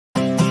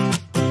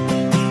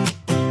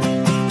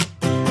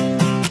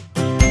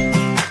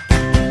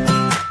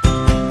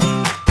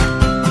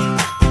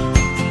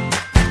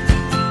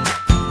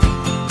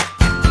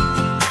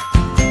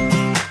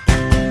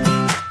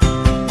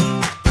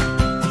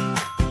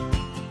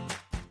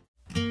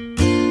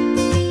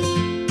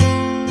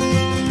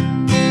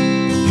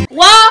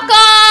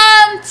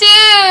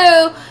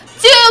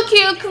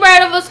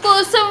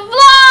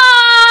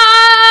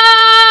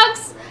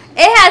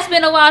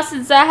while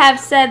since I have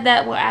said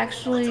that. Well,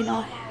 actually,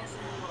 no,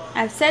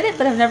 I've said it,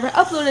 but I've never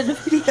uploaded a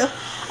video.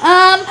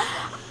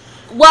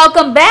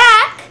 Welcome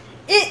back.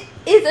 It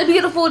is a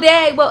beautiful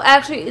day. Well,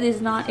 actually, it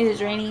is not. It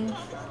is raining,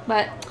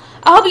 but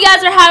I hope you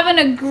guys are having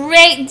a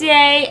great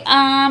day.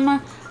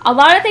 A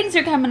lot of things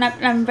are coming up,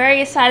 and I'm very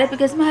excited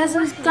because my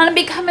husband's gonna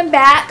be coming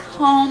back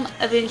home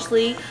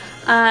eventually.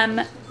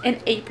 In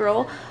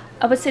April.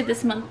 I would say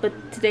this month,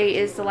 but today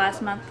is the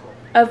last month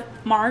of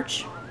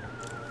March.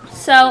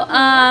 So,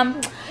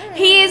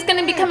 he is going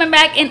to be coming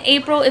back in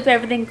April if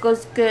everything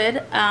goes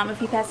good. If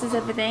he passes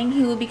everything,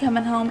 he will be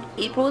coming home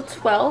April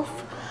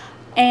 12th.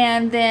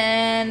 And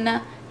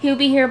then he'll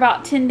be here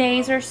about 10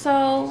 days or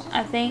so,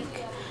 I think.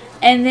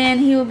 And then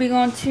he will be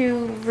going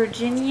to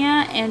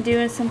Virginia and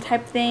doing some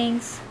type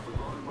things.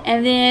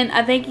 And then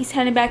I think he's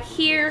heading back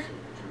here.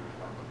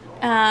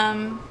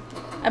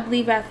 I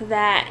believe after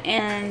that,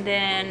 and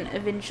then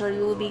eventually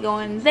we'll be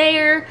going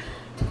there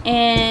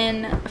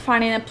and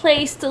finding a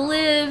place to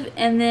live,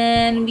 and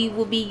then we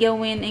will be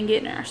going and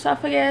getting our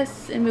stuff, I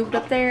guess, and moved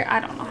up there. I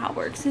don't know how it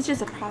works. It's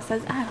just a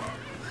process. I don't know.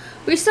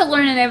 We're still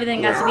learning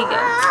everything as we go.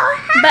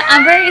 But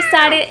I'm very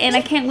excited, and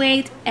I can't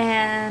wait,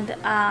 and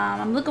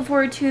I'm looking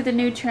forward to the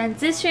new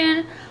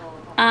transition.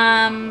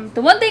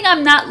 The one thing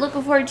I'm not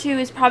looking forward to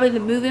is probably the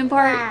moving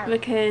part,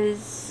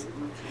 because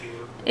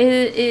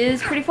it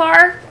is pretty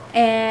far.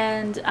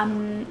 And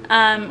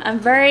I'm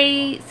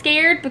very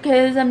scared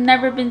because I've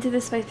never been to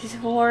this place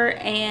before,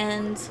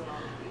 and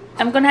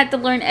I'm gonna have to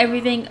learn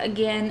everything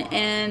again,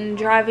 and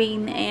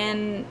driving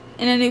and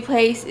in a new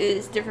place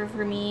is different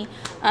for me.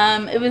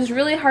 It was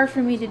really hard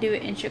for me to do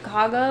it in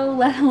Chicago,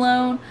 let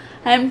alone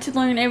having to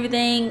learn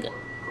everything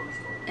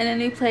in a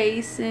new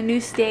place, in a new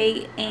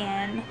state,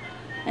 and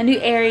a new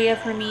area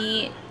for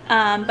me.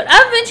 But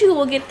I eventually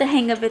will get the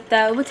hang of it,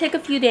 though. It will take a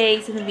few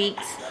days and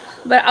weeks.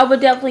 But I would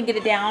definitely get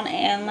it down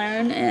and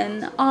learn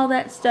and all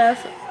that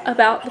stuff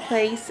about the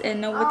place and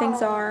know where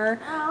things are.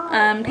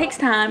 It takes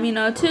time, you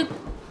know. It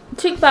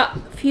took about a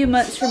few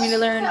months for me to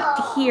learn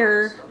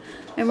here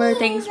and where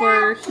things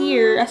were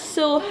here. I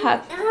still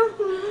have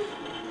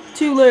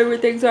to learn where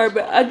things are,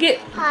 but I get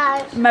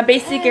my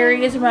basic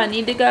areas where I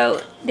need to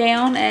go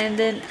down, and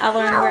then I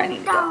learn where I need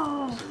to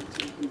go.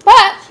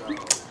 But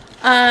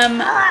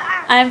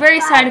I'm very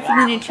excited for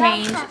the new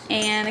change,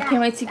 and I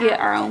can't wait to get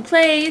our own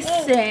place,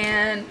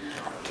 and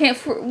can't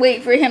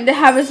wait for him to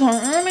have his own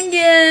room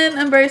again.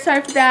 I'm very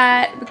excited for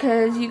that,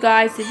 because you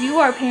guys, if you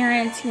are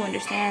parents, you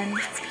understand.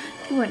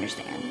 You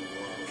understand.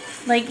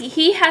 Like,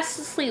 he has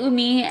to sleep with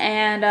me,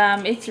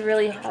 and it's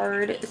really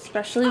hard,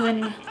 especially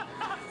when...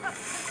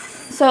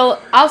 So,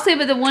 I'll sleep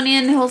at the one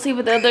end, he'll sleep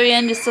at the other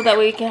end, just so that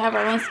we can have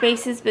our own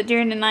spaces. But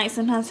during the night,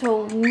 sometimes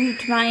he'll move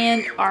to my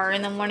end, or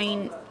in the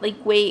morning, like,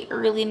 wait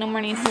early in the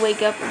morning, he'll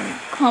wake up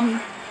and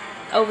come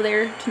over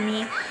there to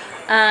me.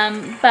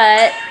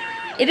 But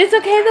it is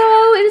okay,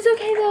 though. It is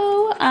okay,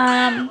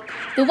 though.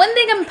 The one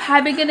thing I'm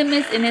probably going to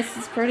miss, and this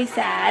is pretty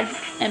sad,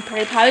 and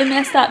probably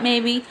messed up,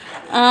 maybe,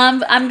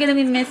 I'm going to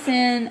be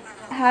missing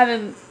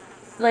having,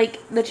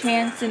 like, the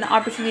chance and the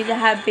opportunity to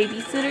have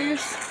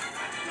babysitters.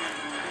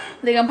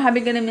 I think I'm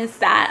probably going to miss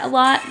that a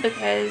lot,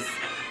 because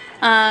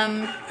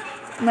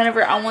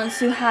whenever I want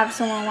to have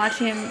someone watch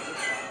him,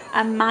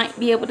 I might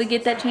be able to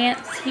get that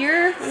chance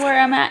here where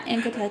I'm at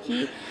in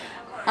Kentucky.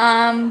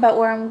 But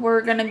where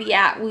we're going to be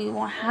at, we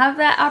won't have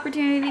that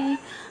opportunity.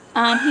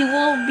 He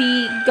will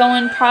be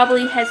going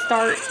probably Head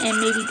Start and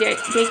maybe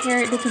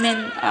daycare,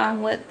 depending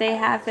on what they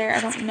have there.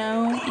 I don't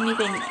know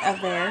anything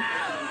of there.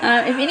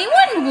 If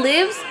anyone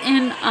lives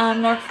in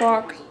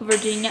Norfolk,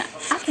 Virginia,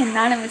 I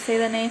cannot even say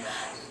that name.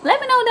 Let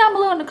me know down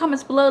below in the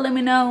comments below. Let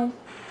me know,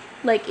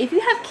 like, if you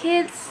have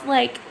kids,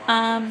 like,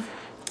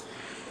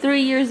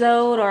 3 years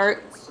old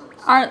or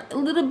are a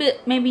little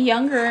bit maybe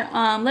younger,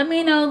 let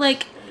me know,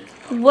 like,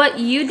 what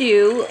you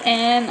do.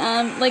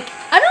 And, like,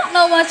 I don't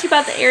know much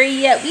about the area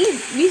yet.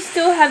 We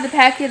still have the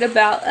packet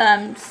about,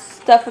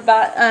 stuff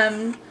about,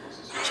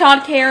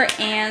 childcare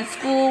and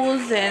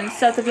schools and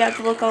stuff that we have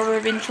to look over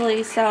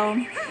eventually, so...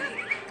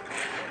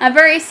 I'm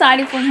very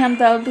excited for him,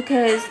 though,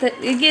 because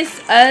it gives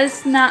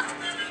us not...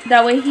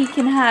 That way he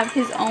can have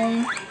his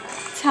own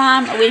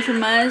time away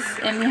from us,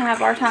 and we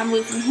have our time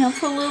away from him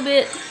for a little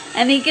bit.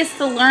 And he gets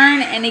to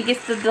learn, and he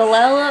gets to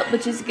develop,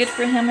 which is good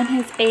for him and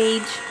his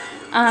age.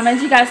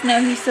 As you guys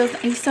know, he's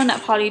still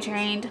not potty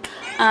trained.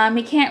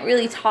 He can't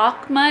really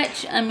talk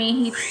much. I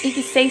mean, he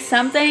can say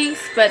some things,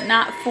 but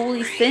not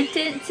fully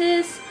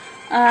sentences.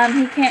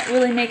 He can't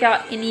really make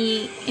out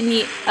any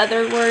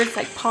other words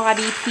like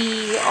potty,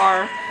 pee,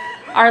 or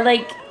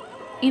like,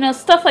 you know,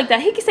 stuff like that.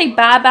 He can say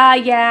bye-bye,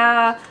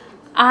 yeah.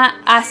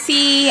 I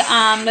see,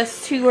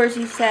 that's 2 words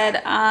he said.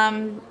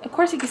 Of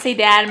course he can say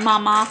dad and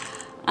mama.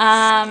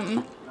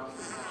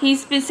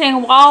 He's been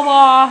saying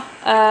wawa.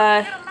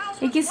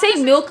 He can say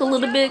milk a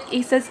little bit.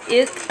 He says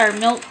it, or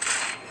milk,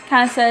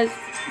 kind of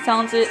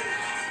sounds it.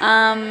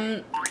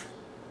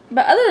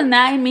 But other than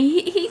that, I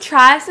mean, he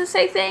tries to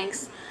say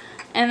things.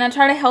 And I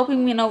try to help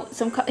him, you know,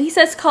 he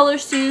says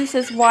colors too. He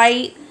says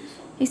white.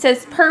 He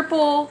says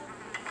purple.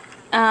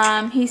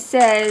 He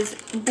says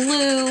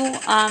blue.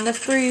 There's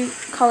 3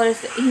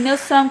 colors. He knows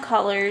some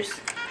colors.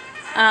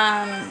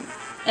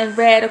 And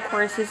red, of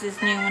course, is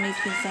his new one he's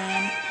been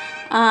saying.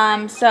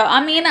 So, I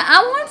mean, I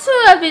want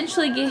to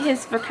eventually get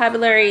his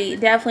vocabulary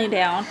definitely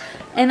down.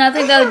 And I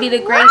think that would be the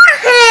great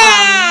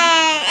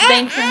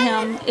thing for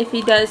him if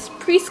he does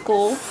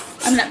preschool.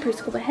 I'm not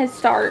preschool, but Head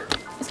Start.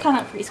 It's kind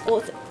of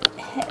preschool.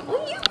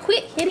 Will you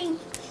quit hitting?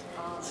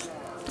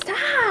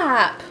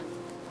 Stop.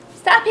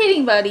 Stop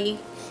hitting, buddy.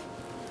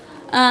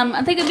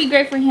 I think it'd be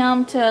great for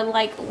him to,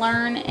 like,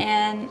 learn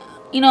and,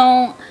 you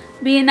know,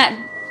 be in that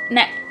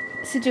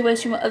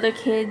situation with other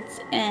kids.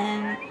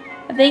 And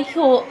I think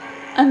he'll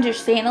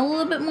understand a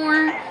little bit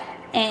more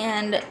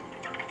and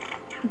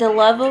the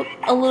love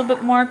a little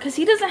bit more, because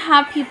he doesn't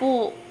have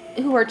people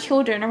who are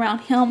children around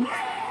him.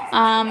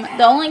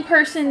 The only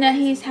person that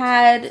he's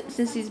had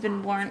since he's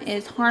been born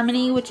is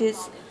Harmony, which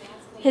is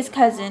his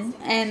cousin,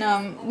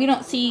 and we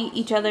don't see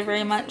each other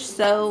very much,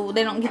 so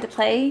they don't get to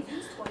play.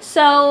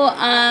 So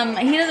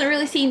he doesn't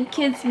really see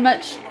kids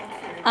much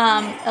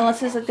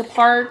unless it's like the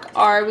park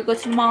or we go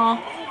to the mall,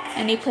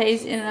 and he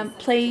plays in a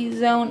play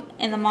zone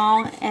in the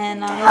mall,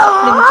 and that's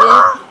pretty much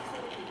it.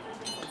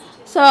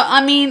 So,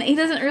 I mean, he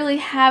doesn't really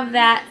have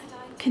that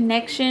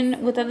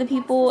connection with other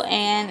people,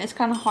 and it's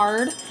kind of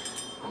hard.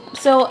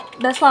 So,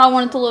 that's why I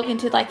wanted to look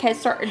into, like, Head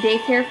Start or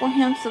daycare for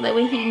him, so that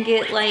way he can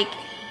get, like,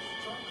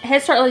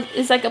 Head Start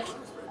is like a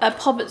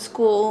public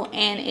school,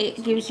 and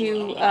it gives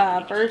you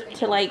birth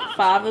to, like,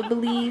 5, I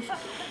believe.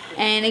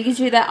 And it gives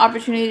you that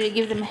opportunity to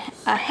give them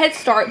a head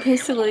start,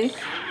 basically,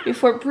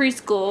 before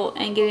preschool,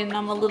 and getting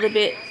them a little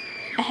bit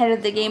ahead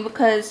of the game,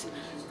 because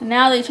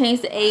now they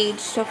changed the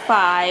age to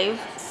 5.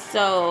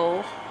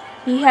 So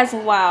he has a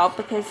while,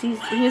 because he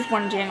was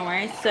born in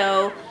January,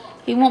 so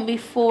he won't be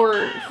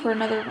 4 for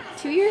another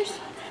 2 years.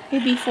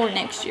 He'll be 4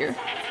 next year,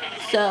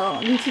 so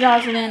it'll be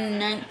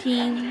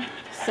 2019.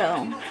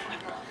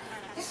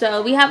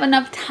 So we have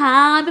enough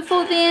time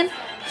before then.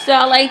 So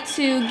I like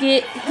to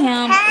get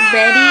him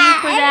ready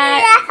for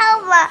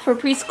that, for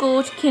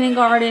preschool,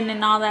 kindergarten,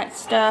 and all that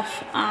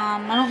stuff. I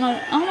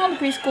don't know the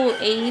preschool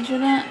age or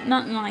that,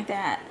 nothing like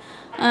that.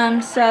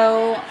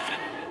 So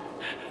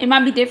it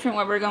might be different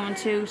where we're going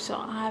to, so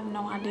I have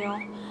no idea.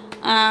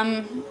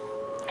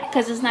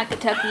 Because it's not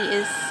Kentucky,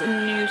 it's a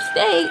new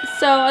state,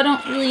 so I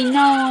don't really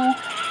know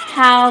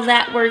how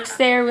that works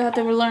there. We'll have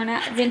to learn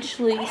that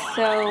eventually.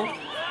 So,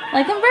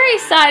 like, I'm very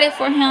excited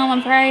for him.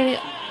 I'm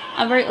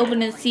very open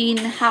to seeing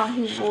how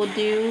he will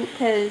do,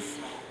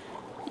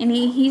 and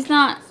he's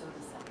not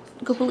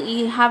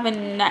completely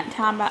having that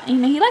time about, you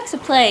know, he likes to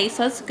play,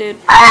 so that's good.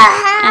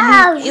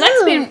 And he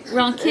likes being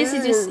around kids.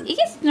 He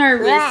gets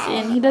nervous,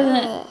 and he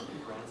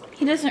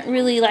doesn't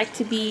really like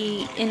to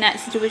be in that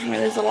situation where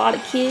there's a lot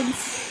of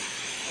kids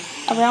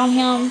around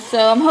him.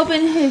 So I'm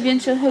hoping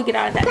eventually he'll get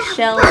out of that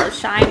shell of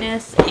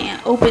shyness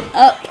and open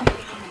up,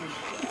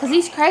 because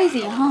he's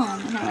crazy at home.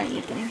 Isn't that right,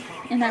 Ethan?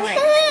 Isn't that right?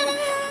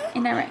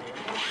 Isn't that right?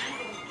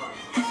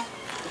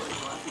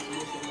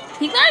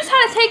 He learns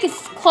how to take his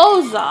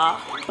clothes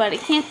off, but he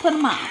can't put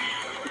them on.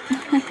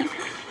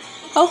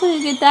 Hopefully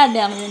he'll get that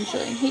down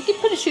eventually. He can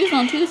put his shoes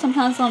on too,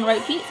 sometimes on the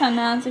right feet,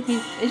 sometimes if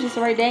it's just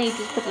the right day, he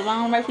just puts them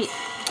on the right feet.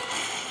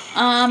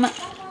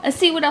 Let's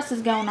see what else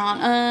is going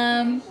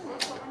on.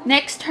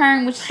 Next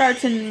term, which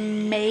starts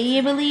in May,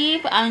 I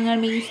believe, I'm going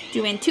to be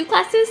doing 2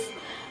 classes.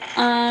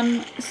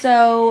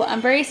 So I'm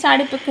very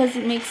excited, because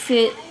it makes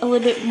it a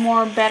little bit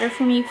more better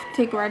for me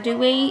to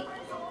graduate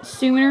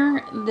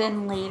sooner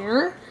than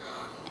later.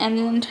 And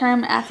then the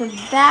term after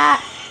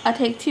that, I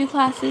take 2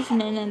 classes,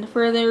 and then in the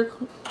further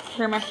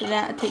term after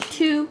that, I take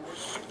 2.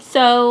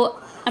 So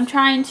I'm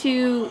trying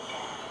to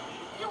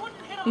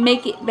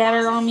make it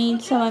better on me,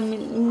 so I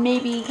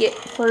maybe get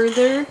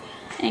further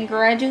and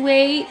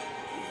graduate.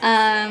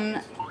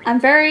 I'm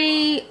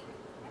very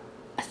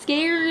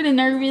scared and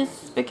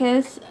nervous,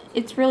 because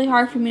it's really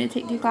hard for me to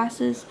take 2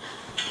 classes.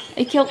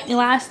 It killed me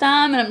last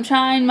time, and I'm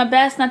trying my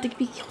best not to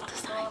be killed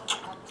this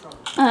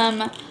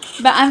time.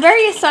 But I'm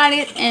very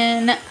excited,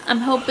 and I'm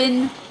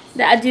hoping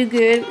that I do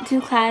good with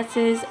 2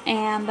 classes,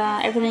 and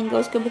everything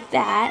goes good with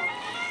that.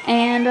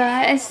 And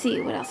let's see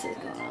what else is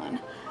going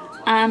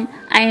on.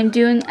 I am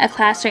doing a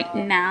class right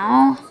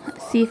now.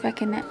 Let's see if I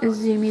can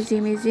zoom.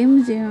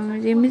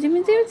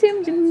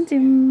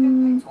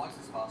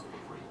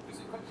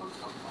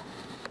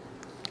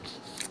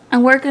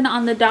 I'm working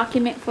on the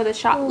document for the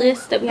shot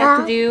list that we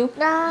have to do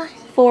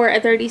for a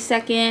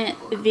 30-second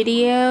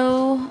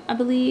video, I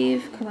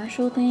believe,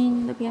 commercial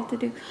thing that we have to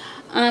do.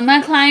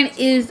 My client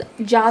is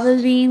Java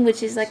Bean,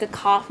 which is like a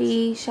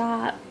coffee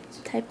shop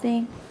type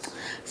thing.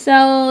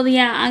 So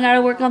yeah, I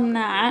gotta work on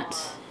that.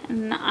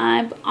 And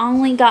I've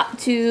only got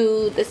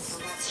to this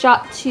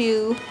shot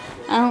 2.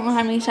 I don't know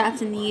how many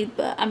shots I need,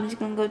 but I'm just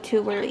gonna go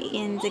to where it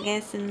ends, I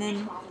guess, and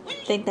then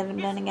think that I'm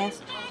done, I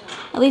guess.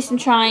 At least I'm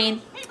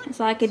trying. That's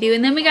all I can do.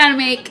 And then we gotta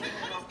make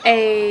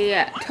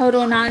a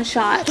total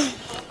non-shot.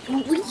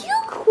 Will you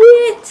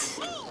quit?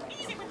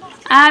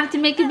 I have to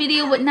make a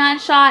video with 9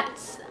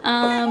 shots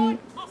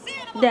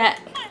that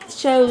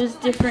shows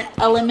different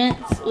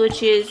elements,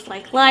 which is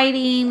like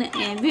lighting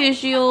and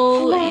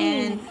visual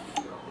and,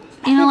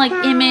 you know, like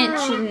image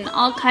and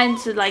all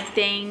kinds of like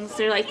things.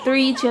 There are like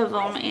 3 each of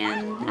them,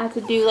 and I have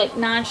to do like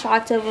 9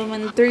 shots of them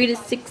in 3 to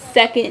 6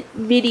 second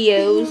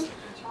videos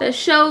that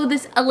show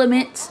this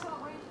element.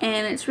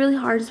 And it's really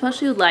hard,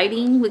 especially with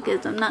lighting,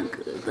 because I'm not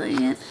good at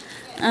doing it.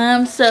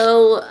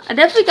 So I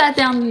definitely got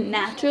down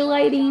natural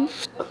lighting.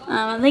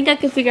 I think I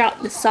could figure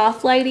out the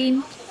soft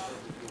lighting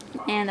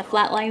and the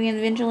flat lighting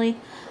eventually.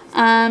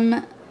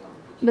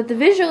 But the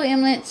visual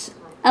elements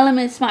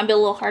might be a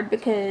little hard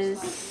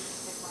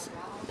because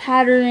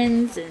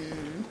patterns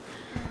and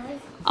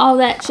all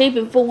that shape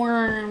and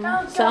form.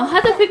 So I'll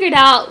have to figure it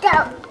out.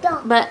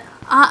 But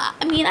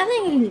I mean, I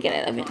think I can get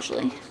it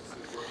eventually.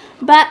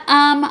 But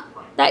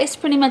that is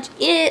pretty much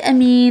it. I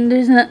mean,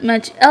 there's not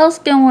much else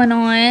going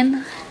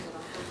on.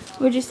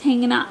 We're just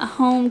hanging out at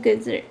home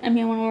because I want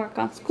to work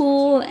on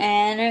school,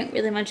 and there ain't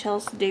really much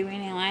else to do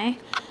anyway.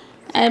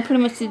 I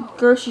pretty much did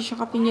grocery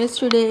shopping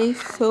yesterday,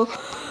 so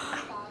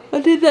I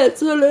did that,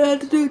 so I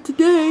had to do it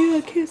today.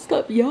 I can't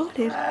stop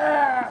yawning.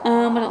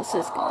 What else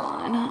is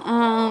going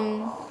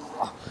on?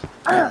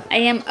 I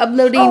am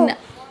uploading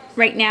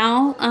right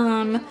now.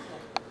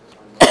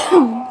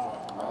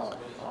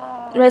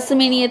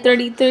 WrestleMania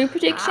 33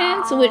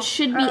 predictions, which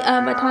should be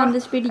up by the time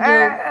this video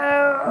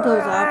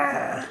goes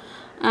up.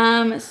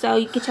 So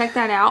you can check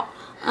that out.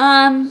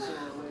 And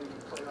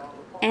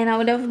I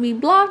would definitely be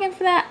blogging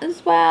for that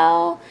as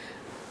well.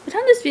 By the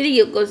time this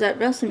video goes up,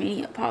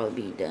 WrestleMania will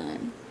probably be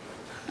done.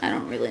 I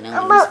don't really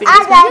know when this video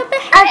is going up, but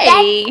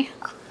hey!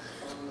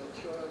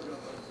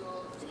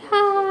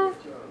 Ha!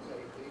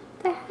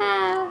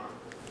 Ha!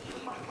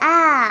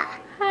 Ha!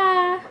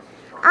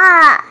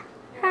 Ha!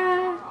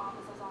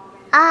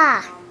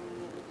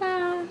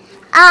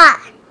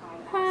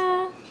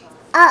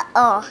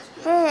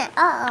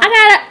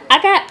 I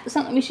got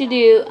something we should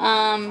do.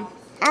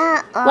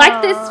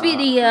 Like this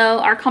video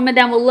or comment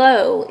down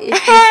below if you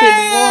should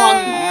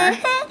vlog more.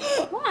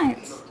 What?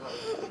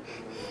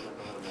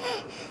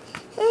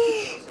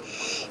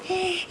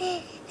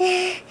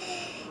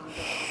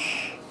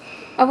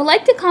 I would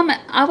like to comment.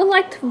 I would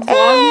like to vlog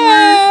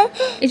more.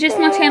 It's just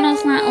my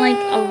channel's not like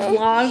a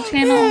vlog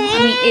channel. I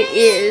mean, it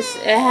is.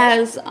 It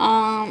has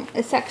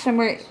a section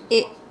where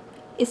it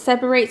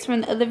separates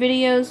from the other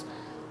videos.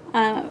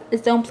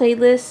 Its own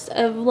playlist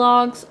of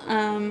vlogs.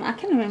 I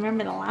can't even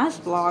remember the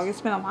last vlog. It's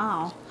been a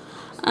while.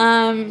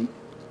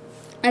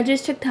 I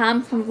just took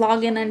time from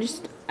vlogging.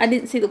 I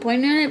didn't see the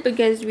point in it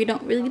because we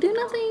don't really do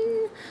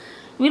nothing.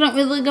 We don't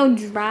really go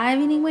drive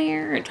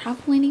anywhere or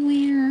travel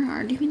anywhere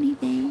or do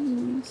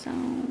anything. So,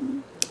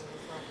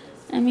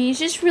 I mean, it's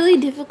just really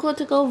difficult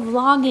to go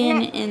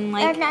vlogging in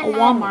like a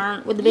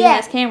Walmart with a big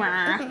ass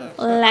camera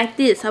like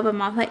this up in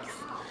my face.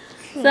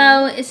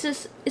 So it's a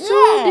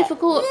little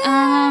difficult.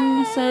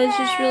 So it's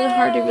just really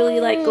hard to really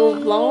like go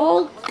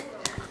vlog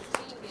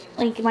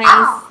like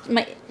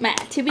my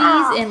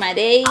activities in my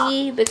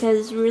day,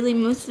 because really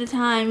most of the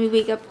time we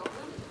wake up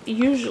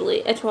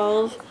usually at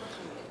 12,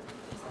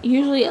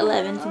 usually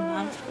 11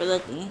 sometimes if we're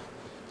lucky,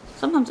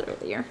 sometimes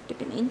earlier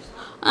depending.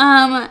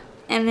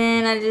 And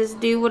then I just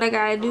do what I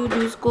gotta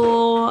do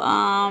school.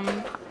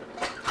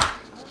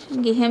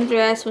 Get him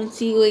dressed once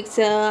he wakes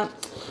up.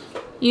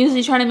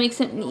 Usually try to make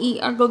something to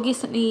eat or go get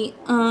something to eat.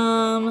 Yeah,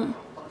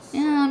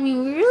 I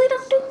mean, we really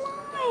don't do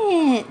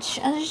much.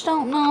 I just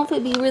don't know if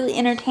it'd be really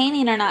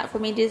entertaining or not for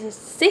me to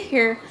just sit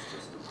here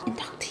and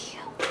talk to you.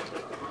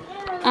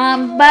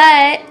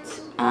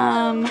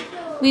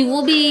 We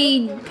will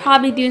be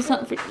probably doing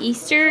something for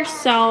Easter,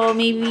 so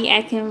maybe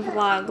I can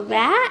vlog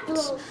that.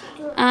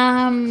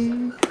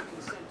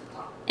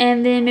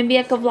 And then maybe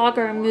I could vlog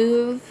our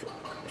move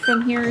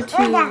from here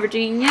to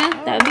Virginia.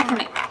 That would be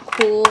kind of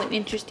cool and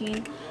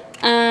interesting.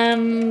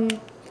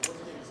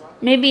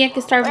 Maybe I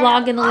could start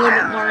vlogging a little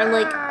bit more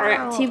like our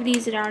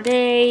activities in our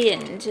day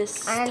and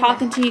just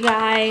talking to you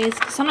guys,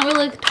 because I don't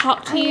really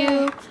talk to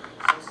you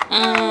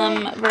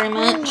very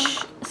much.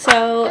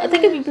 So I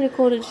think it'd be pretty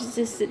cool to just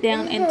sit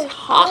down and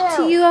talk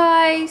to you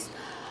guys.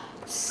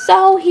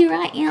 So here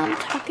I am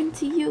talking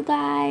to you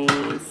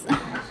guys.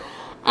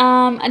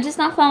 I just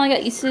not finally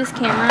got used to this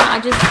camera.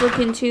 I just look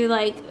into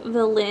like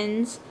the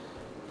lens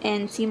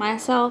and see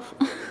myself.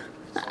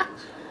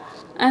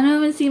 I don't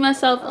even see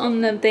myself on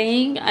the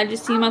thing. I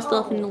just see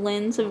myself in the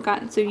lens. I've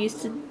gotten so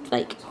used to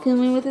like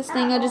filming with this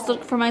thing. I just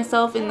look for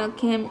myself in the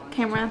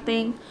camera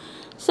thing.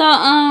 So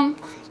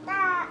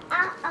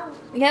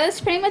yeah,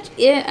 that's pretty much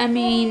it. I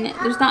mean,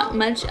 there's not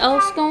much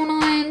else going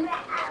on.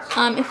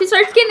 If it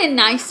starts getting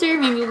nicer,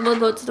 maybe we'll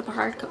go to the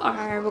park,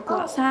 or we'll go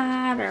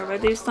outside, or we'll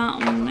do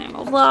something, and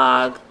we'll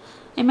vlog.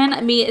 It might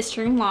not be a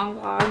extreme long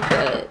vlog,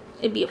 but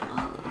it'd be a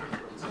vlog.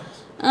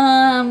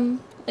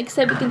 Like I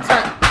said, we can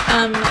start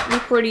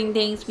recording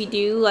things we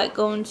do, like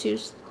going to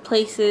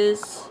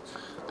places.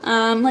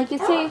 Like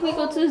say if we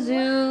go to a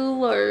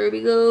zoo or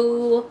we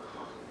go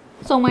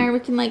somewhere, we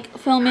can like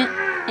film it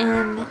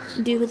and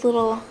do a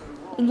little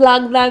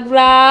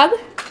vlog.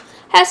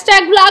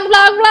 Hashtag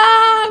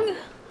vlog.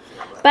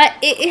 But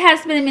it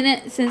has been a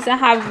minute since I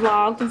have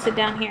vlogged and sit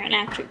down here and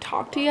actually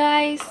talk to you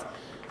guys.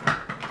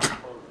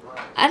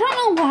 I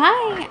don't know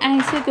why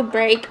I took a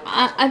break.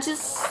 I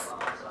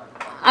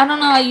don't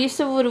know. I used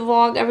to would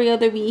vlog every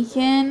other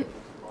weekend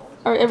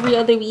or every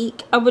other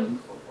week. I would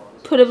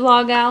put a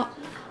vlog out.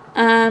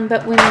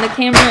 But when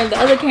the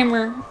other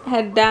camera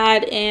had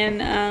died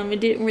and it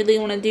didn't really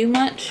want to do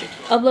much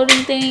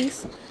uploading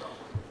things,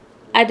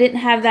 I didn't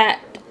have that,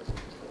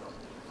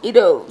 you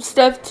know,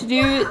 stuff to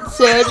do,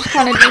 so I just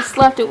kind of just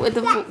left it with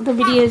the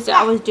videos that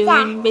I was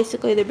doing,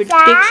 basically the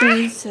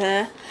predictions,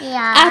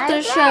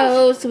 after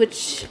shows,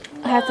 which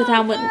half the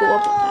time wouldn't go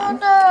up on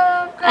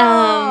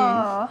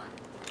time.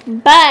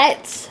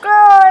 But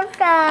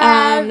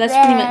that's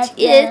pretty much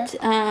it.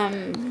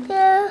 And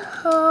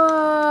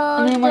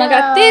then when I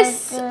got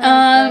this,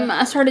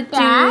 I started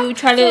to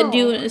try to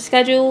do a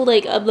schedule,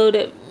 like upload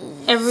it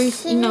every,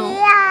 you know,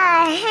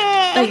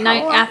 like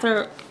night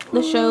after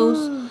the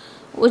shows.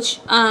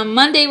 Which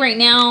Monday right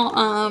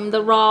now,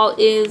 the Raw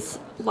is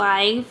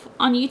live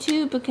on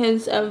YouTube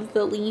because of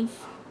the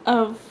length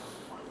of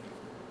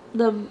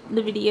the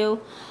video.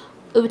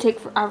 It would take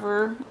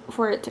forever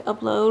for it to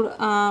upload.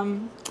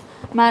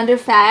 Matter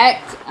of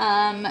fact,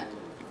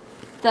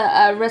 the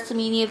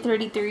WrestleMania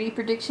 33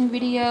 prediction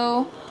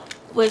video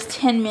was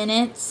 10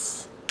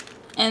 minutes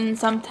and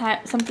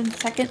something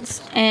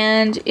seconds,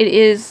 and it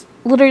is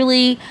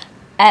literally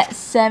at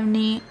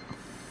 74%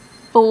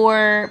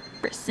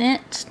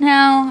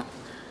 now,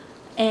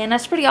 and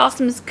that's pretty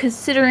awesome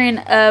considering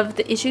of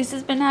the issues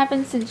that's been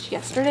happening since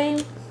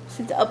yesterday,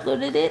 since I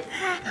uploaded it.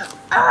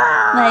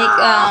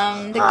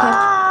 Like the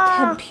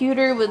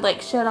computer would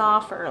like shut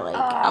off, or like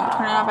I would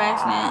turn it off by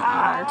accident,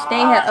 or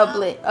today had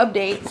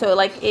update, so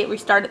like it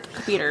restarted the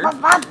computer.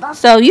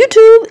 So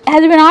YouTube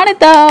has been on it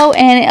though,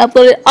 and it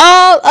uploaded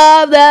all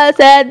of the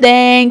said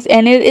things,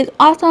 and it is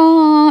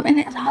awesome, and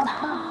it's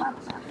awesome.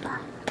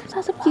 It's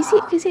awesome. Can you see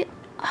it? Can you see it?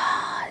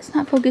 Oh, it's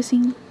not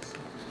focusing.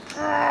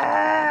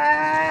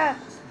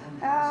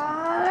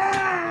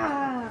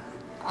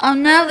 Oh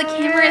no, the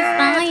camera is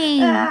dying.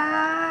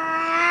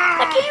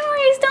 The camera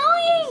is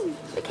dying.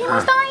 The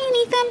camera's dying,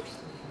 Ethan.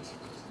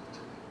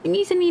 You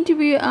need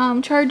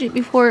to charge it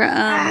before you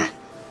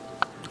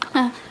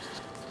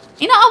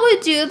know, I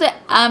would do the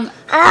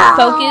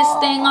focus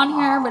thing on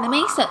here, but it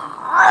makes the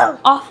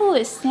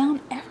awfulest sound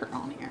ever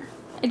on here.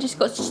 It just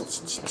goes.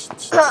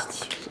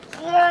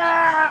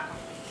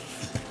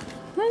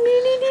 What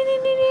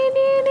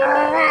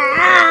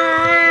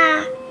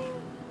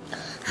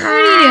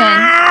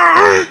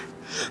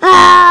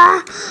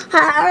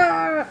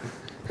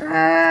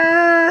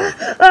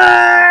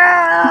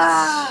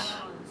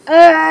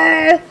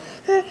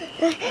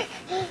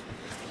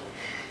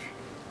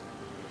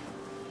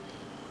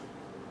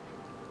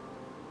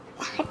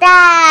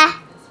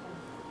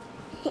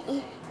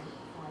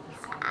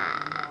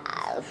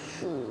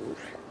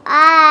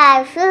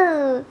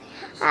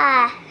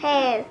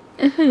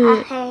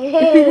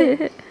you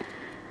doing?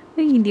 What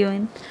are you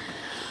doing?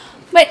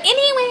 But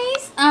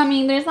anyways, I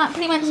mean, there's not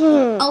pretty much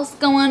else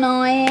going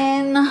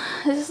on.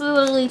 This is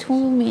literally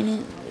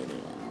 2-minute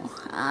video.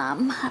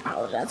 I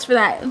apologize for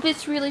that. If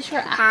it's really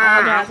short, I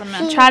apologize. I'm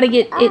gonna try to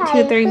get it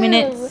to 3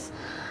 minutes.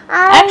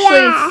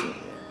 Actually,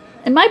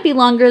 it might be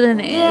longer than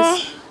it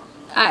is.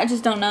 I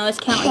just don't know. It's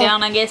counting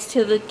down, I guess,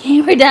 till the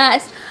camera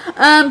dies.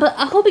 But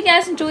I hope you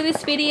guys enjoy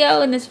this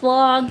video and this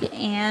vlog.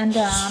 And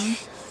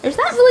there's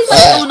not really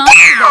much going on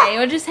today.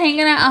 We're just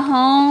hanging out at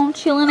home,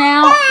 chilling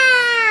out,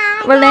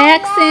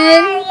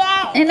 relaxing.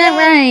 Isn't that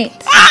right?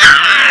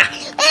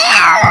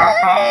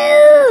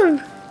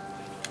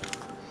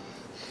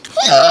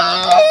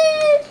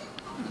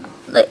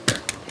 Look.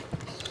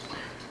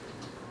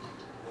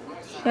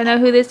 You know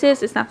who this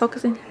is? It's not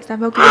focusing. It's not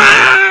focusing.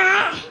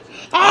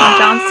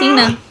 John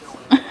Cena.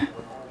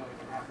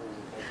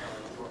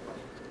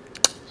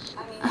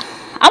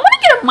 I want to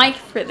get a mic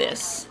for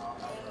this.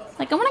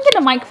 Like, I want to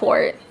get a mic for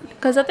it,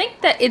 because I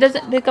think that it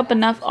doesn't pick up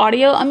enough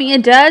audio. I mean,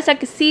 it does. I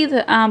can see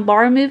the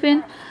bar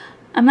moving.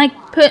 I'm like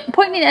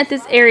pointing it at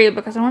this area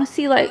because I want to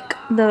see like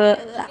the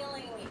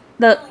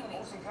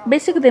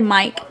basically the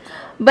mic.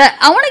 But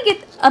I want to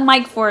get a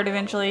mic for it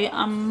eventually.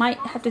 I might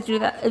have to do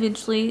that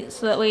eventually,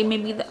 so that way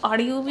maybe the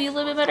audio will be a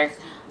little bit better.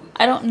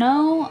 I don't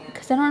know,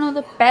 because I don't know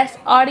the best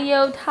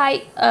audio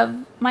type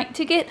of mic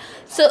to get.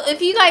 So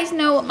if you guys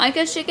know what mic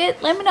I should get,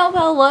 let me know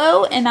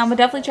below, and I would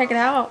definitely check it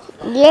out.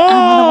 Yeah.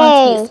 I don't want it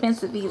to be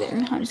expensive either.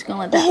 I'm just going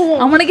to let that.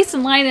 I want to get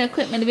some lighting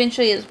equipment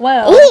eventually as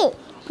well,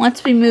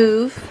 once we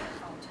move.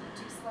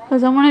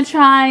 Because I want to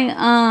try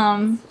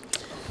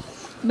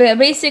the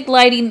basic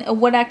lighting of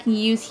what I can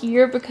use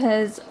here,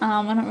 because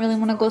I don't really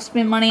want to go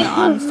spend money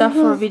on stuff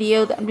for a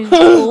video that I'm doing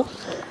school.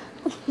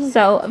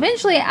 So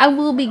eventually I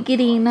will be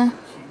getting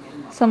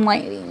some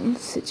lighting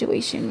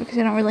situation, because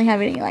I don't really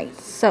have any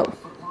lights. So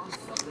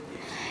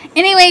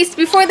anyways,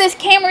 before this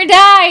camera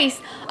dies,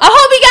 I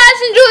hope you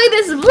guys enjoy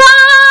this vlog.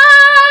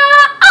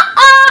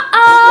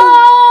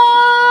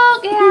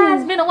 Yeah,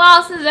 it's been a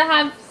while since I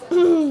have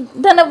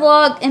done a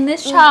vlog, and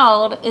this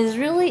child is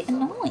really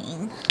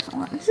annoying.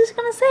 was just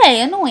gonna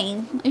say,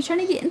 annoying. Are you trying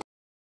to get into